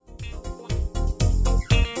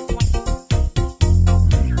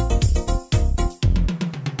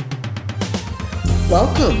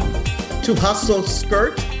Welcome to Hustle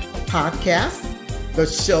Skirt Podcast, the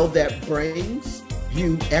show that brings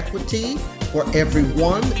you equity for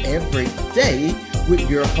everyone, every day, with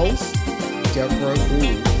your host, Deborah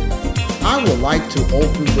Gould. I would like to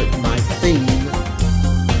open with my theme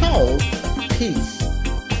called Peace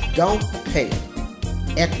Don't Pay,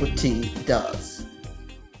 Equity Does.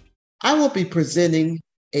 I will be presenting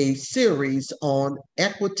a series on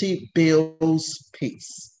equity builds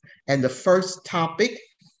peace. And the first topic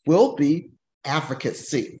will be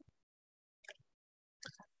advocacy.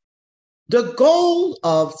 The goal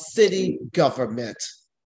of city government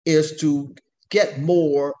is to get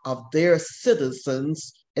more of their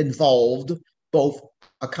citizens involved, both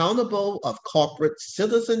accountable of corporate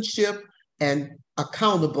citizenship and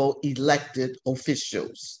accountable elected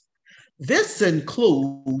officials. This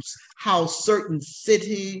includes how certain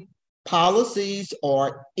city policies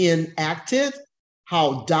are enacted,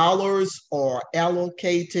 how dollars are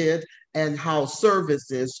allocated, and how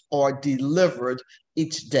services are delivered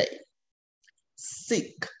each day.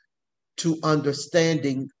 Seek to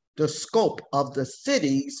understanding the scope of the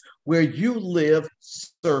cities where you live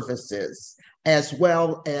services, as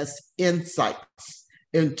well as insights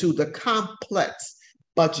into the complex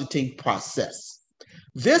budgeting process.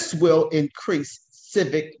 This will increase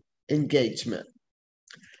civic engagement.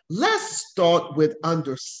 Let's start with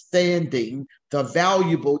understanding the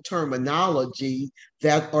valuable terminology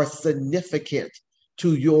that are significant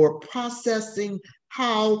to your processing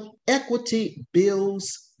how equity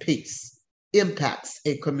builds peace, impacts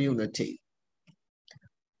a community.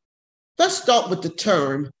 Let's start with the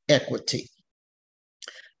term equity.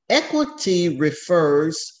 Equity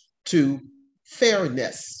refers to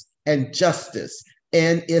fairness and justice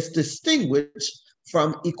and is distinguished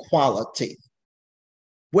from equality.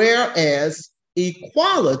 Whereas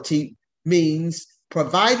equality means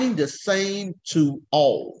providing the same to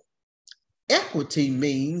all. Equity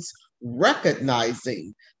means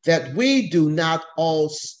recognizing that we do not all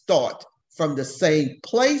start from the same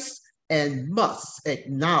place and must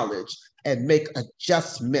acknowledge and make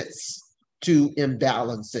adjustments to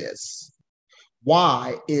imbalances.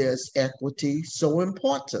 Why is equity so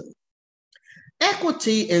important?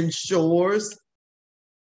 Equity ensures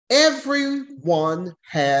everyone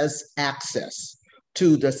has access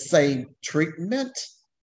to the same treatment,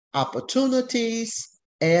 opportunities,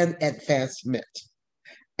 and advancement.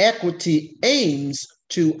 Equity aims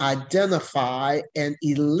to identify and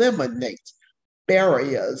eliminate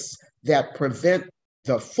barriers that prevent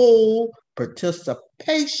the full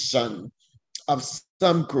participation of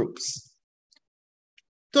some groups.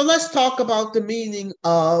 So let's talk about the meaning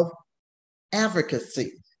of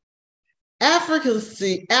advocacy.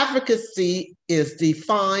 Advocacy is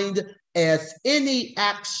defined as any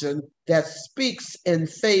action that speaks in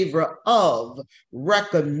favor of,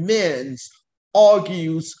 recommends,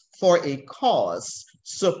 argues for a cause,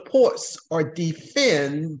 supports or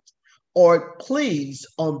defends, or pleads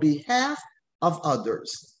on behalf of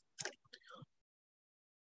others.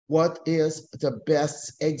 What is the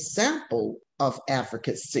best example of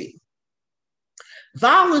advocacy?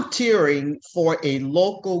 Volunteering for a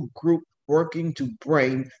local group working to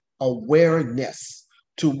bring awareness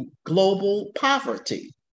to global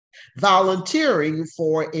poverty. Volunteering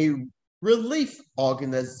for a relief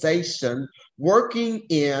organization working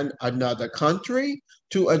in another country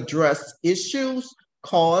to address issues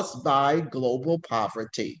caused by global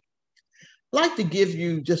poverty. I'd like to give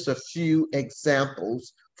you just a few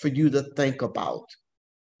examples for you to think about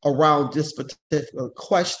around this particular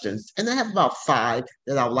questions. And I have about 5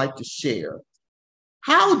 that I'd like to share.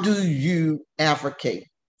 How do you advocate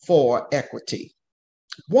for equity?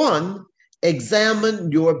 1,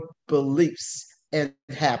 examine your beliefs and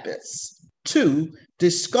habits. 2,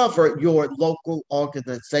 discover your local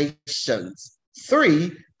organizations.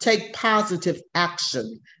 3, take positive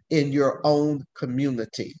action in your own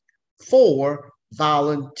community. 4,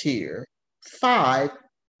 volunteer. 5,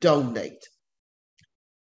 donate.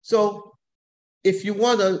 So if you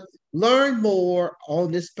want to learn more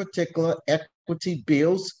on this particular equity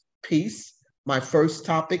builds peace, my first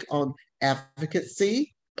topic on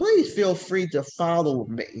advocacy, please feel free to follow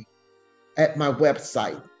me at my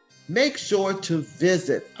website. Make sure to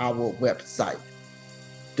visit our website,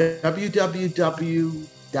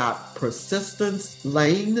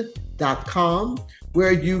 www.persistencelane.com,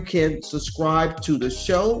 where you can subscribe to the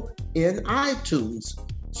show in iTunes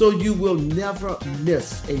so you will never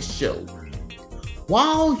miss a show.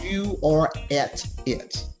 While you are at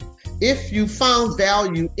it, if you found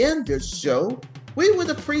value in this show, we would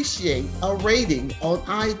appreciate a rating on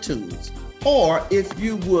iTunes, or if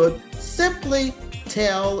you would simply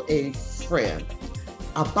tell a friend.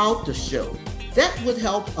 about the show. That would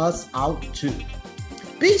help us out too.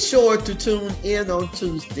 Be sure to tune in on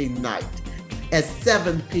Tuesday night at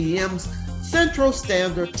 7 p.m. Central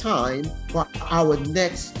Standard Time for our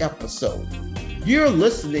next episode. You're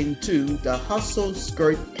listening to the Hustle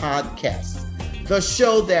Skirt Podcast, the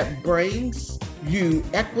show that brings you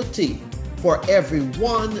equity for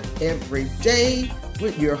everyone, every day,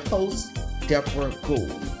 with your host, Deborah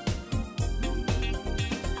Gould.